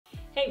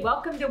Hey,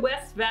 welcome to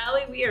West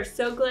Valley. We are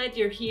so glad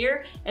you're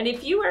here. And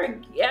if you are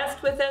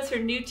guest with us or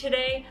new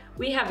today,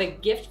 we have a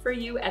gift for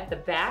you at the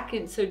back.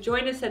 And so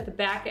join us at the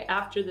back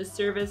after the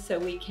service so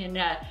we can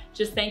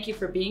just thank you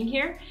for being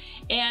here.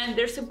 And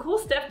there's some cool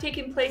stuff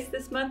taking place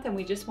this month and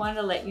we just wanted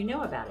to let you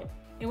know about it.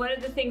 And one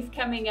of the things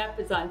coming up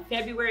is on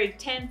February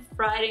 10th,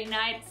 Friday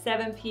night,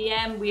 7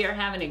 p.m. We are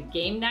having a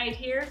game night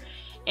here.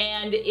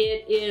 And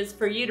it is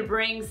for you to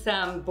bring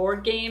some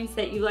board games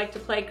that you like to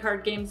play,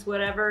 card games,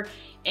 whatever,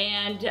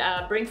 and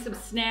bring some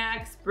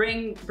snacks,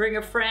 bring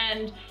a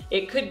friend.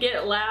 It could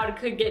get loud, it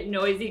could get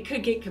noisy, it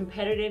could get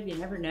competitive, you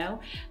never know.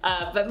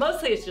 But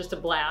mostly it's just a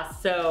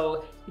blast,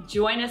 so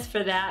join us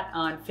for that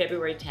on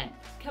February 10th.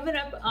 Coming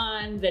up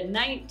on the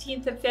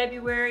 19th of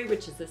February,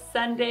 which is a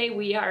Sunday,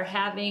 we are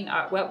having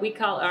what we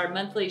call our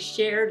monthly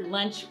shared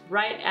lunch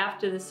right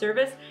after the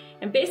service.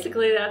 And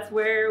basically that's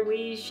where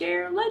we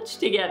share lunch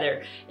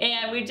together.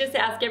 And we just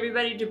ask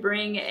everybody to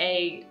bring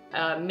a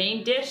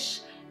main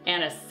dish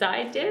and a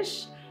side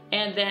dish,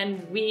 and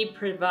then we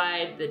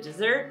provide the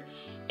dessert.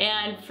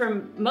 And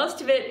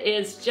most of it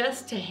is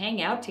just to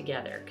hang out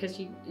together, because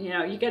you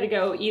gotta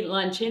go eat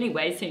lunch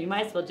anyway, so you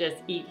might as well just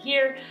eat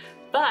here.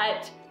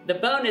 But the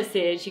bonus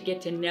is you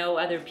get to know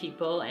other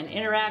people and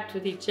interact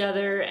with each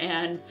other,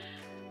 and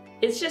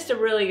it's just a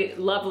really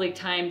lovely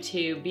time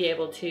to be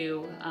able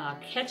to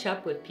catch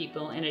up with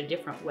people in a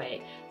different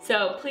way.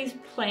 So please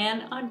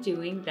plan on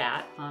doing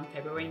that on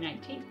February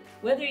 19th.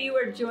 Whether you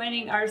are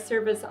joining our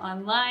service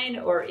online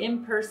or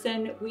in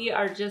person, we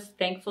are just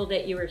thankful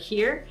that you are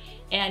here.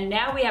 And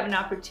now we have an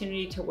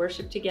opportunity to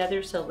worship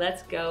together, so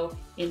let's go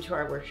into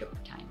our worship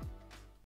time.